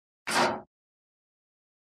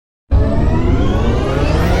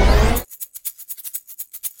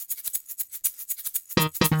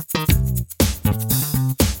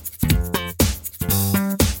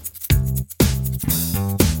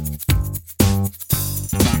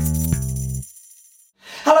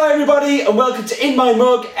everybody and welcome to In My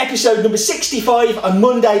Mug, episode number 65 on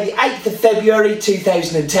Monday the 8th of February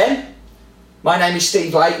 2010. My name is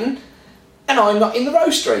Steve Layton and I'm not in the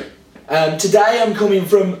roastery. Today I'm coming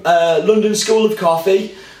from London School of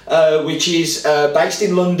Coffee, which is based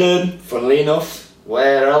in London, funnily enough.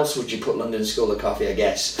 Where else would you put London School of Coffee, I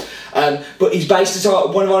guess? But he's based at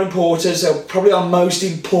one of our importers, probably our most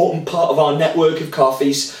important part of our network of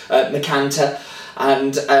coffees, Makanta.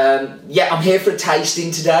 And yeah, I'm here for a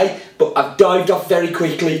tasting today, but I've dived off very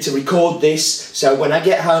quickly to record this, so when I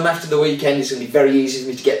get home after the weekend it's going to be very easy for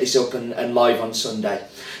me to get this up and live on Sunday.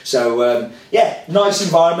 So yeah, nice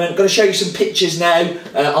environment. I'm going to show you some pictures now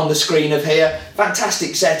on the screen of here.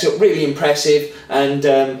 Fantastic setup, really impressive, and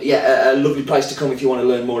yeah, a lovely place to come if you want to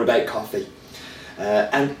learn more about coffee.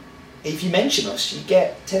 And if you mention us, you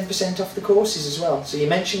get 10% off the courses as well. So you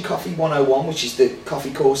mention Coffee 101, which is the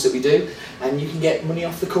coffee course that we do, and you can get money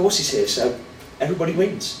off the courses here, so everybody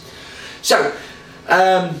wins. So,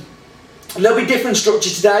 a little bit different structure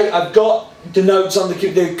today. I've got the notes on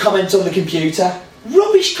the comments on the computer.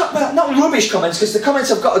 Well, not rubbish comments, because the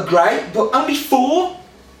comments I've got are great, but only 4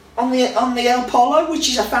 on the El Polo, which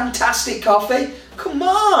is a fantastic coffee. Come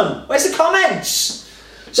on, where's the comments?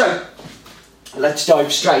 So, let's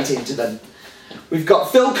dive straight into them. We've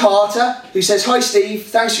got Phil Carter, who says, "Hi Steve,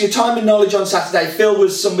 thanks for your time and knowledge on Saturday." Phil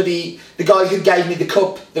was the guy who gave me the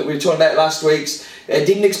cup that we were talking about last week.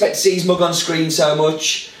 Didn't expect to see his mug on screen so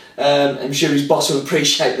much. I'm sure his boss will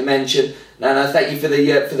appreciate the mention. No, thank you for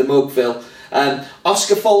the mug, Phil.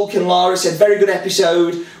 Oscar Folk and Lara said, "Very good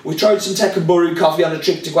episode. We tried some Tecumberru coffee on a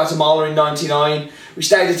trip to Guatemala in '99. We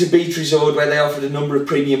stayed at a beach resort where they offered a number of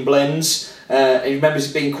premium blends. And he remembers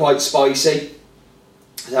it being quite spicy."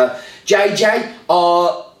 JJ,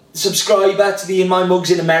 our subscriber to the In My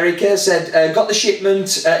Mugs in America, said, "Got the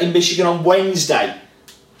shipment in Michigan on Wednesday."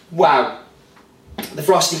 Wow. The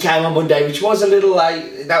Frosty came on Monday, which was a little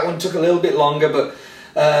late. That one took a little bit longer,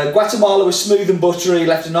 but Guatemala was smooth and buttery,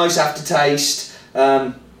 left a nice aftertaste.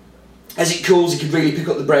 As it cools, you can really pick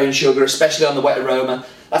up the brown sugar, especially on the wet aroma.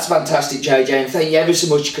 That's fantastic, JJ, and thank you ever so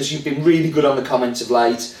much, because you've been really good on the comments of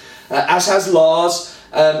late. As has Lars.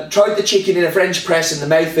 Tried the chicken in a French press and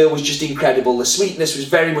the mouthfeel was just incredible. The sweetness was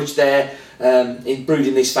very much there, brewed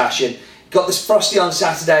in this fashion. Got this Frosty on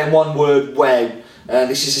Saturday and one word, wow.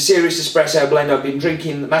 This is a serious espresso blend. I've been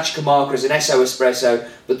drinking the Magica Marca as an Esso espresso,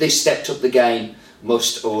 but this stepped up the game.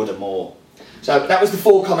 Must order more. So that was the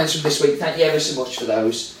 4 comments from this week. Thank you ever so much for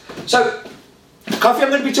those. So, the coffee I'm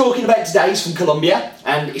going to be talking about today is from Colombia,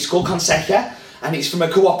 and it's called Conseja, and it's from a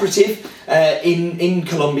cooperative in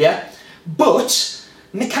Colombia. But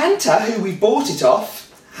Makanta, who we've bought it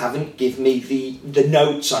off, haven't given me the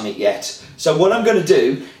notes on it yet. So what I'm going to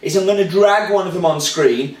do is I'm going to drag one of them on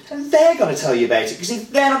screen and they're going to tell you about it. Because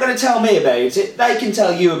if they're not going to tell me about it, they can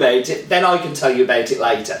tell you about it, then I can tell you about it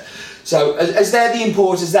later. So as they're the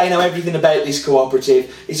importers, they know everything about this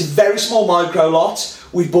cooperative. It's a very small micro lot.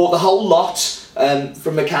 We've bought the whole lot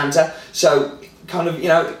from Makanta. So kind of,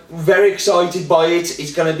 very excited by it.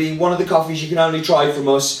 It's going to be one of the coffees you can only try from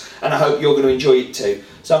us, and I hope you're going to enjoy it too.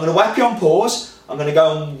 So I'm going to whack you on pause. I'm going to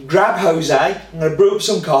go and grab Jose. I'm going to brew up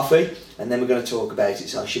some coffee, and then we're going to talk about it.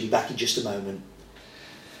 So I should be back in just a moment.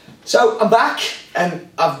 So I'm back, and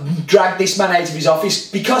I've dragged this man out of his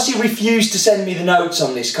office because he refused to send me the notes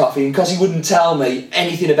on this coffee, and because he wouldn't tell me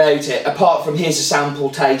anything about it apart from here's a sample,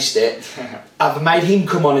 taste it. I've made him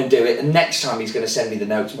come on and do it, and next time he's going to send me the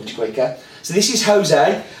notes much quicker. So this is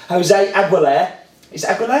Jose Aguilar. Is it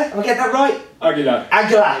Aguilar? Am I getting that right?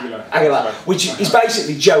 Aguilar. Which is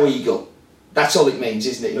basically Joe Eagle. That's all it means,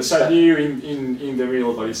 isn't it? There's a U in the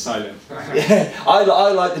middle, but it's silent. Yeah, I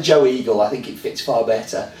like the Joe Eagle. I think it fits far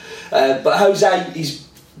better. But Jose is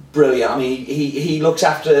brilliant. I mean, he looks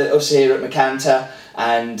after us here at Makanta,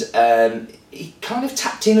 and he kind of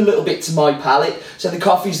tapped in a little bit to my palate. So the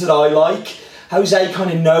coffees that I like, Jose kind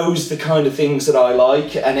of knows the kind of things that I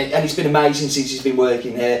like, and it's been amazing since he's been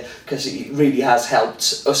working here, because it really has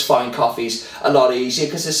helped us find coffees a lot easier,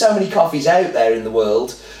 because there's so many coffees out there in the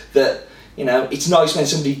world that, it's nice when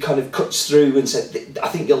somebody kind of cuts through and said, "I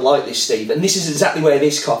think you'll like this, Steve," and this is exactly where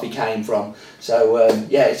this coffee came from. So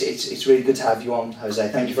yeah, it's really good to have you on, Jose.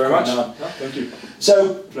 Thank you very much. On. Thank you.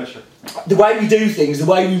 So, Pleasure. The way we do things, the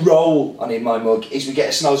way we roll on In My Mug, is we get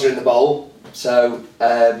a snozzer in the bowl. So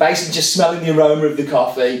basically just smelling the aroma of the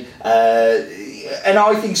coffee, and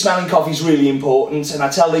I think smelling coffee is really important, and I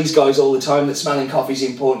tell these guys all the time that smelling coffee is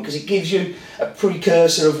important because it gives you a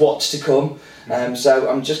precursor of what's to come. So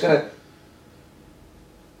I'm just going to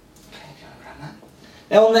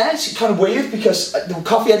now on there, it's kind of weird because the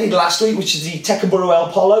coffee I did last week, which is the Tecumberru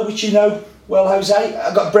El Polo, which Well, Jose,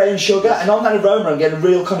 I've got brown sugar, and on that aroma I'm getting a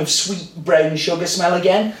real kind of sweet brown sugar smell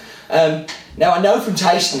again. Now I know from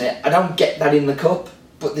tasting it, I don't get that in the cup,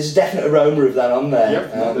 but there's a definite aroma of that on there.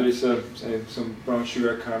 Yep, there is some brown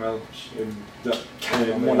sugar, caramel,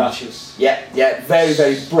 molasses. Yeah, very,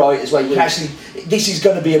 very bright as well. You can actually, this is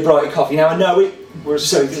going to be a brighter coffee. Now I know it. We're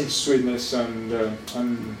serving sweetness and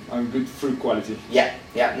good fruit quality. Yeah,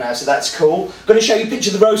 no, so that's cool. I'm going to show you a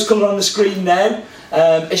picture of the rose colour on the screen now.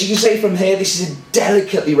 As you can see from here, this is a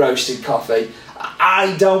delicately roasted coffee.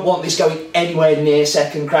 I don't want this going anywhere near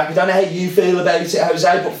second crack. I don't know how you feel about it,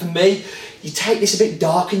 Jose, but for me, you take this a bit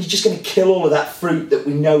dark and you're just going to kill all of that fruit that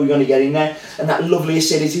we know we're going to get in there, and that lovely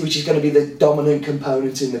acidity which is going to be the dominant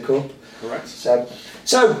component in the cup. Correct. So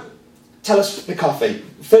tell us the coffee.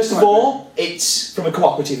 First of all, it's from a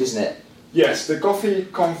cooperative, isn't it? Yes, the coffee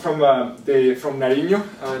comes from Nariño.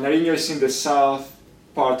 Nariño is in the south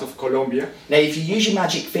part of Colombia. Now, if you use your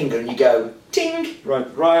magic finger and you go ting,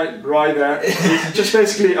 right there, it's just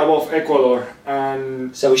basically above Ecuador,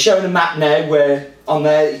 and so we're showing a map now where on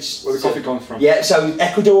there it's where the coffee comes from. Yeah, so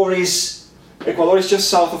Ecuador is just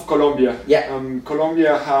south of Colombia. Yeah.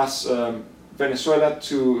 Colombia has Venezuela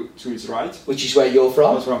to its right, which is where you're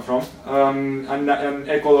from. That's where I'm from. And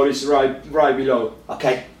Ecuador is right below.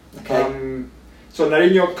 Okay. So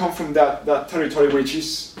Nariño comes from that territory, which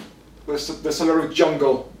is there's a lot of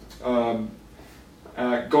jungle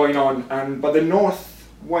going on, but the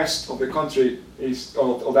northwest of the country is,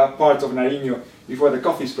 or that part of Nariño, is where the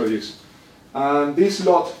coffee is produced. And this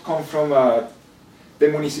lot comes from the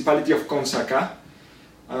municipality of Consacá.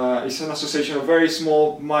 It's an association of very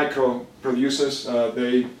small micro producers.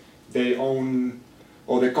 They own,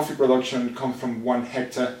 or the coffee production comes from 1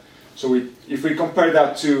 hectare. So if we compare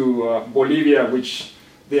that to Bolivia, which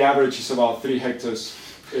the average is about 3 hectares.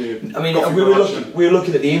 I mean, we were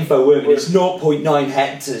looking at the info, weren't we? It's 0.9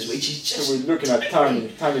 hectares, which is just... So we're looking at tiny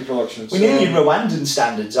productions. We're nearly Rwandan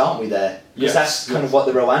standards, aren't we, there? Because that's kind of what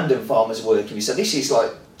the Rwandan farmers are working with. So this is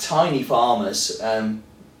like tiny farmers.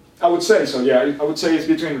 I would say so, yeah. I would say it's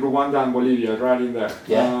between Rwanda and Bolivia, right in there.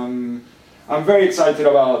 Yeah. I'm very excited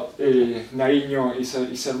about Nariño.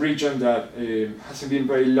 It's a region that hasn't been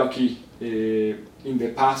very lucky in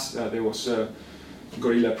the past. There was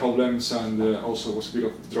guerrilla problems, and also was a bit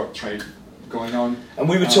of drug trade going on. And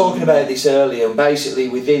we were talking about this earlier, and basically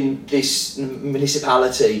within this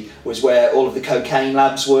municipality was where all of the cocaine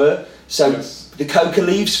labs were. So the coca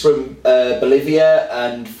leaves from Bolivia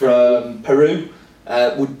and from Peru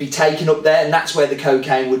would be taken up there, and that's where the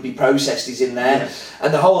cocaine would be processed, is in there.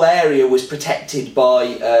 And the whole area was protected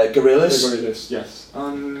by guerrillas. The guerrillas, yes.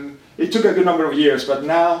 It took a good number of years, but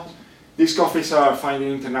now these coffees are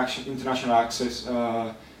finding international access.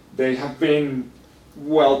 They have been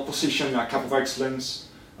well positioned at Cup of Excellence.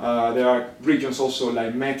 There are regions also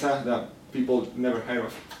like Meta that people never heard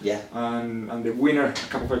of. Yeah. And the winner at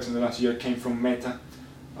Cup of Excellence last year came from Meta.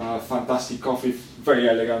 Fantastic coffee, very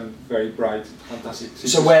elegant, very bright, fantastic.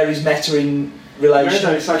 So where is Meta in relation?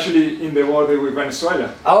 Meta is actually in the border with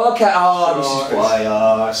Venezuela. Oh, okay. Oh, so this is why.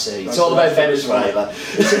 Oh, I see. It's all about Venezuela.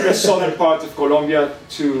 It's in the southern part of Colombia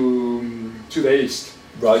to the east.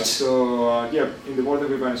 Right. So in the border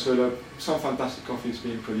with Venezuela, some fantastic coffee is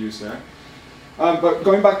being produced there. But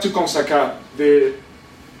going back to Consacá, the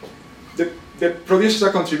producers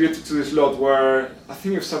that contributed to this lot were, I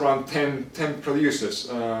think it's around 10 producers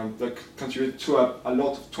that contributed to a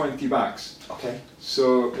lot of 20 bags. Okay.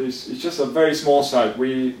 So it's just a very small site.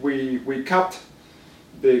 We capped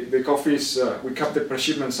the coffees, we capped the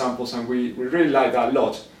pre-shipment samples, and we really liked that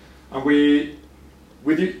lot. And we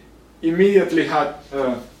immediately had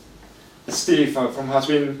Steve from Has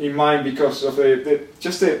Been in mind because of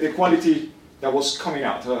the quality that was coming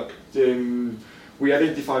out. We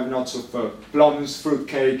identified notes of plums,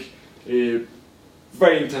 fruitcake,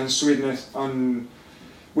 very intense sweetness, and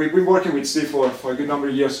we've been working with Steve for a good number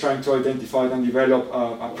of years trying to identify and develop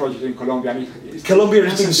a project in Colombia. Colombia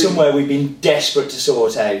has been somewhere we've been desperate to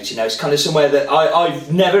sort out. You know, it's kind of somewhere that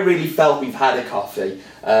I've never really felt we've had a coffee.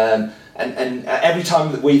 And every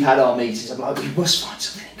time that we've had our meetings, I'm like, we must find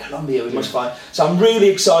something in Colombia, we must find. So I'm really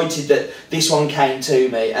excited that this one came to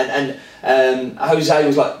me, and Jose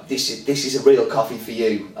was like, this is a real coffee for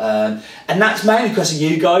you. And that's mainly because of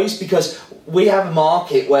you guys, because we have a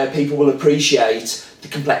market where people will appreciate the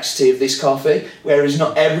complexity of this coffee, whereas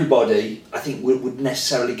not everybody, I think, would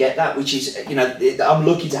necessarily get that, which is, you know, I'm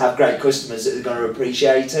lucky to have great customers that are going to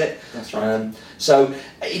appreciate it. That's right. So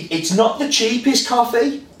it's not the cheapest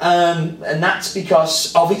coffee, and that's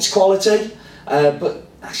because of its quality, but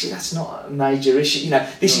actually that's not a major issue. You know,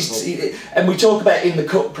 this is, and we talk about in the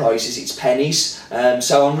cup prices, it's pennies.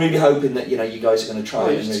 So I'm really hoping that you guys are going to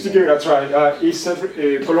try it. Just to give it a try.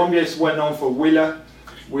 Colombia is well known for Huila.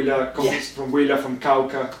 Huila comes from Huila, from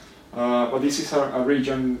Cauca. But this is a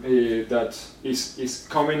region that is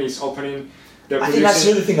coming, is opening. I think that's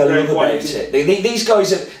the other thing I love about it. These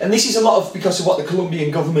guys and this is a lot of because of what the Colombian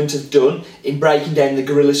government have done in breaking down the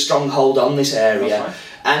guerrilla stronghold on this area. Right.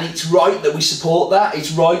 And it's right that we support that.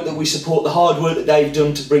 It's right that we support the hard work that they've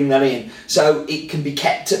done to bring that in, so it can be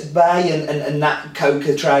kept at bay, and that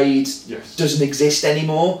coca trade doesn't exist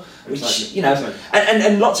anymore. Which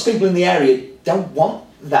and lots of people in the area don't want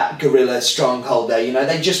that guerrilla stronghold there.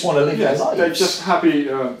 They just want to live their lives. They're just happy.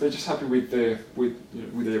 They're just happy with the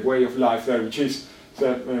way of life there, which is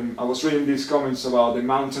that I was reading these comments about the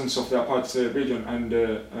mountains of the apartheid region,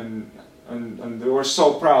 and they were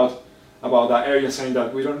so proud about that area, saying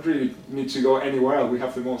that we don't really need to go anywhere else. We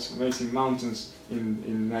have the most amazing mountains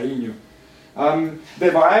in Nariño.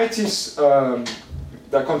 The varieties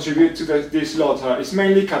that contribute to this lot is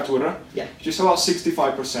mainly Caturra, which is about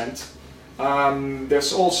 65%.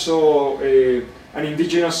 There's also an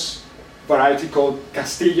indigenous variety called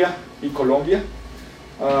Castilla in Colombia.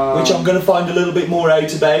 Which I'm going to find a little bit more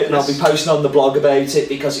out about, and I'll be posting on the blog about it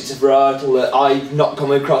because it's a varietal that I've not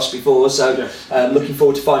come across before, so looking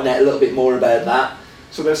forward to finding out a little bit more about that.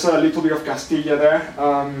 So there's a little bit of Castilla there,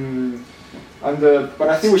 but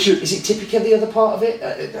I think we should... Is it Typica the other part of it?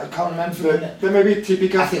 I can't remember. There may be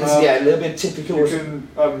Typica. I think there's, a little bit Typica.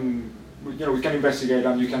 We can investigate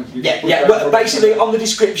and you can well, basically on the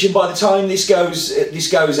description, by the time this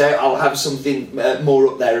goes out, I'll have something more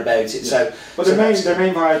up there about it. So, but the main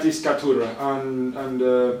variety is Caturra, and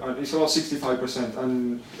it's about 65%.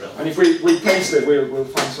 And if we taste it, we'll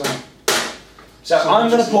find some. So I'm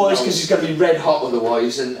going to pour this because it's going to be red hot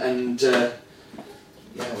otherwise, and we're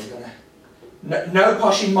gonna no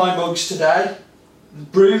poshing my mugs today. The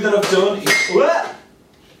brew that I've done is.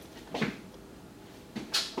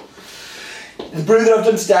 The brew that I've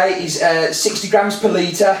done today is 60 grams per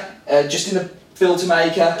litre, just in a filter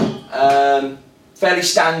maker, fairly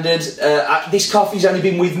standard. This coffee's only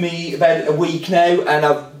been with me about a week now, and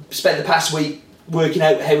I've spent the past week working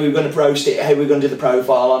out how we were going to roast it, how we were going to do the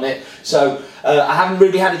profile on it. So I haven't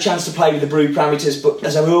really had a chance to play with the brew parameters, but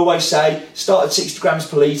as I always say, start at 60 grams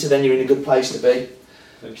per litre, then you're in a good place to be.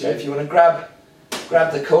 Thank So you. if you want to grab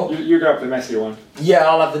the cup. You grab the messy one. Yeah,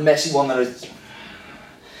 I'll have the messy one that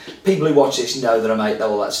people who watch this know that I make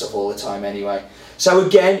all that stuff all the time anyway. So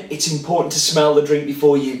again, it's important to smell the drink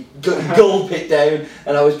before you gulp it down,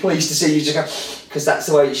 and I was pleased to see you just go, because that's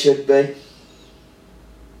the way it should be.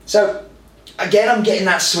 So again, I'm getting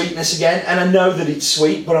that sweetness again, and I know that it's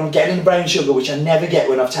sweet, but I'm getting brown sugar, which I never get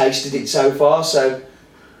when I've tasted it so far. So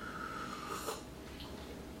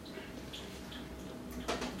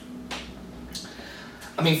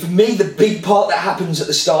I mean, for me, the big part that happens at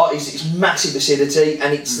the start is it's massive acidity,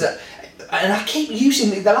 and it's that. And I keep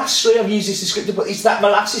using the last three I've used this descriptor, but it's that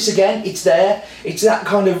molasses again. It's there. It's that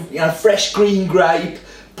kind of fresh green grape,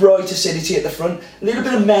 bright acidity at the front. A little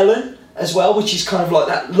bit of melon as well, which is kind of like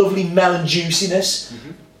that lovely melon juiciness,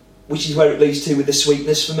 which is where it leads to with the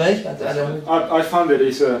sweetness for me. I found that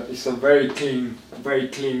it's a very clean,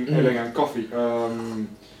 elegant coffee.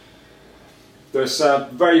 There's a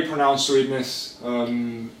very pronounced sweetness.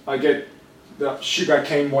 I get the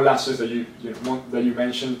sugarcane molasses that you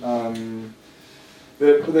mentioned.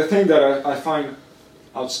 The thing that I find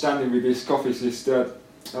outstanding with these coffees is that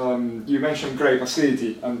you mentioned grape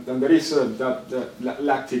acidity, and there is that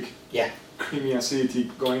lactic, creamy acidity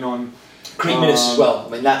going on. Creaminess as well.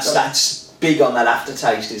 I mean, that's big on that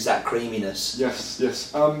aftertaste. Is that creaminess?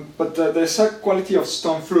 Yes. But there's a quality of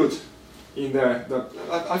stone fruit in there that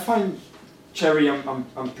I find. Cherry and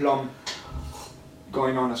plum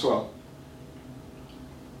going on as well.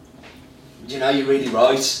 You're really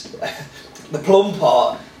right. The plum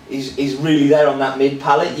part is really there on that mid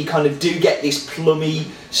palate. You kind of do get this plummy,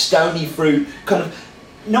 stony fruit, kind of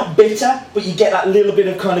not bitter, but you get that little bit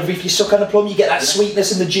of kind of, if you suck on a plum, you get that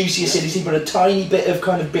sweetness and the juicy acidity, but a tiny bit of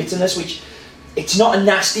kind of bitterness, which it's not a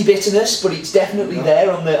nasty bitterness, but it's definitely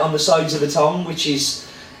there on the sides of the tongue, which is.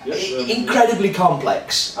 Incredibly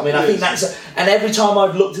complex. I mean, I think that's and every time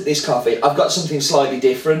I've looked at this coffee, I've got something slightly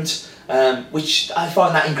different, which I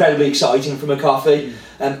find that incredibly exciting from a coffee.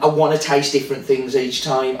 I want to taste different things each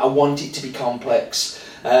time. I want it to be complex.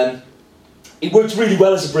 It works really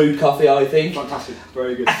well as a brewed coffee, I think. Fantastic,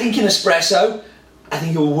 very good. I think in espresso, I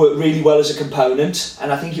think it will work really well as a component,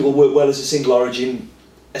 and I think it will work well as a single origin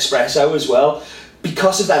espresso as well.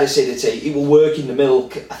 Because of that acidity, it will work in the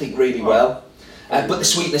milk, I think, really well. But the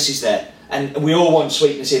sweetness is there. and we all want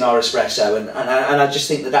sweetness in our espresso, and I just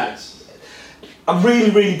think that's. I'm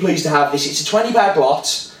really pleased to have this. It's a 20 bag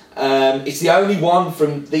lot. It's the only one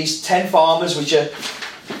from these 10 farmers, which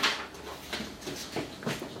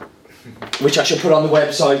I should put on the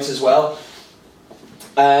website as well.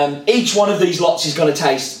 Each one of these lots is going to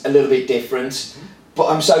taste a little bit different, but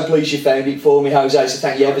I'm so pleased you found it for me, Jose, so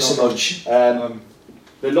thank you ever so much.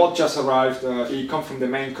 The lot just arrived. It comes from the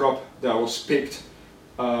main crop that was picked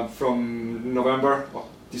from November or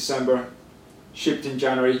December, shipped in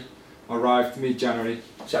January, arrived mid-January.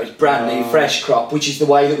 So it's brand new, fresh crop, which is the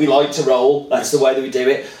way that we like to roll. That's the way that we do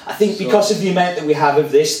it. I think because of the amount that we have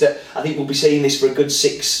of this, that I think we'll be seeing this for a good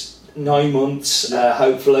 6-9 months,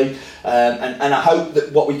 hopefully. And I hope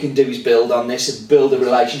that what we can do is build on this and build a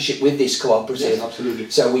relationship with this cooperative. Yes, absolutely.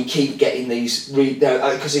 So we keep getting these,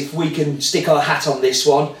 because if we can stick our hat on this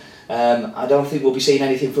one, I don't think we'll be seeing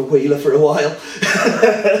anything from Wheeler for a while.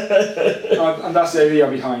 And that's the idea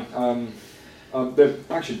behind.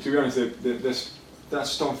 Actually, to be honest, there's that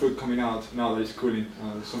stone fruit coming out now that it's cooling.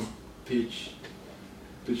 Some peach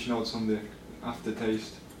notes on the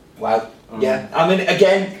aftertaste. Wow. Yeah. I mean,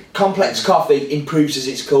 again, complex coffee improves as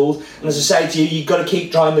it's cooled. And as I say to you, you've got to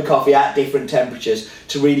keep drying the coffee at different temperatures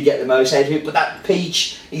to really get the most out of it. But that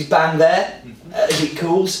peach is bang there as it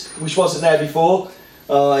cools, which wasn't there before.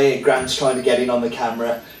 Oh, yeah, Grant's trying to get in on the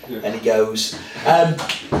camera, and he goes.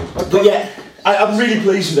 But yeah, I'm really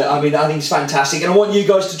pleased with it. I mean, I think it's fantastic, and I want you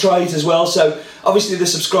guys to try it as well. So obviously the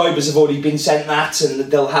subscribers have already been sent that,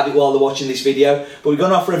 and they'll have it while they're watching this video. But we're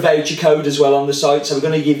going to offer a voucher code as well on the site, so we're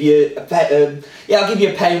going to give you I'll give you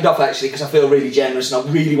 £1 off actually, because I feel really generous and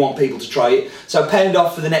I really want people to try it. So £1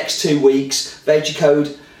 off for the next 2 weeks. Voucher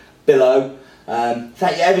code below.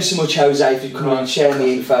 Thank you ever so much, Jose, for coming and sharing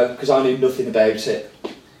the info, because I knew nothing about it.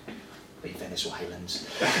 We Venezuelans.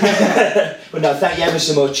 But no, thank you ever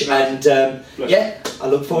so much, and yeah, I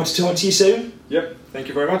look forward to talking to you soon. Yep, thank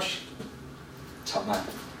you very much. Top man,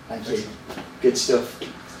 thank you. Good stuff.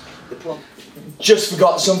 Just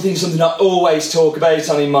forgot something I always talk about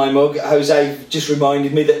on In My Mug. Jose just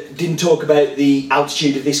reminded me that didn't talk about the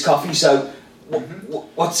altitude of this coffee, so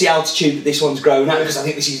what's the altitude that this one's grown at? Because I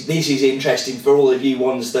think this is interesting for all of you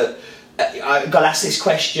ones that I got asked this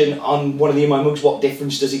question on one of the In My Mugs. What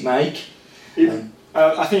difference does it make?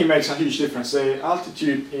 I think it makes a huge difference. The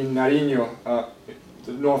altitude in Nariño,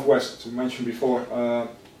 the northwest mentioned before,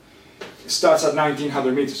 starts at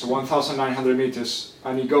 1900 meters, so 1900 meters,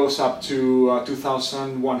 and it goes up to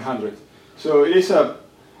 2100. So it's a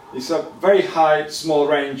very high, small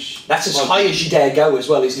range. That's as high as you dare go as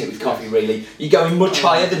well, isn't it, with coffee, really? You're going much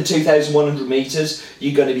higher than 2,100 metres,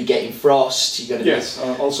 you're going to be getting frost, you're going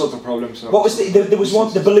to all sorts of problems. What was there was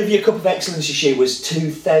one, the Bolivia Cup of Excellence this year was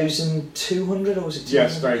 2,200, or was it 2,000?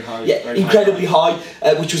 Yes, very high. Yeah, very incredibly high,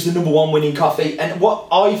 which was the #1 winning coffee. And what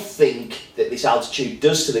I think that this altitude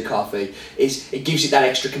does to the coffee is it gives it that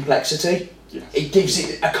extra complexity. Yes. It gives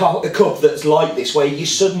it a cup that's like this, where you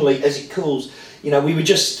suddenly, as it cools, you know, we were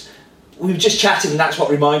just chatting, and that's what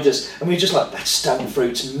reminded us, and we were just like, that stone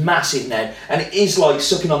fruit's massive now, and it is like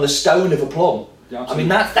sucking on the stone of a plum. Yeah, I mean,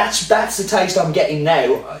 that's the taste I'm getting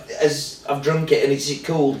now as I've drunk it, and it's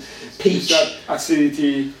called peach. It's that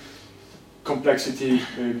acidity, complexity.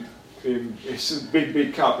 It's a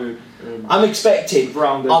big cup. I'm expecting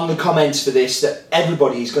rounded. On the comments for this that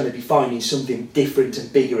everybody is going to be finding something different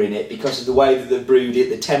and bigger in it because of the way that they've brewed it,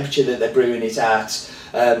 the temperature that they're brewing it at.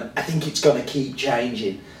 I think it's going to keep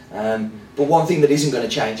changing. But one thing that isn't going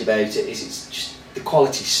to change about it is it's just the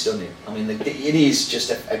quality's stunning. I mean, it is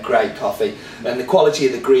just a great coffee, and the quality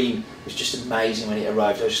of the green was just amazing when it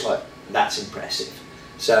arrived. I was just like, that's impressive.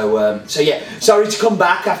 So yeah, sorry to come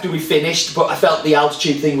back after we finished, but I felt the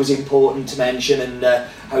altitude thing was important to mention, and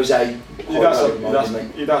Jose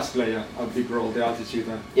it does play a big role, the altitude.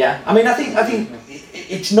 Yeah, I mean, I think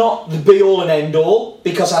it's not the be all and end all,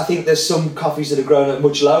 because I think there's some coffees that are grown at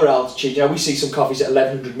much lower altitude. You know, we see some coffees at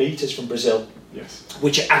 1100 meters from Brazil. Yes.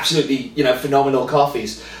 Which are absolutely, phenomenal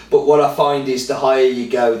coffees. But what I find is the higher you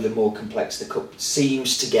go, the more complex the cup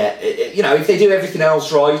seems to get. If they do everything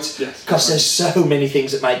else right, because there's so many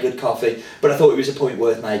things that make good coffee. But I thought it was a point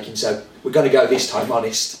worth making, so we're going to go this time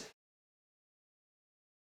honest.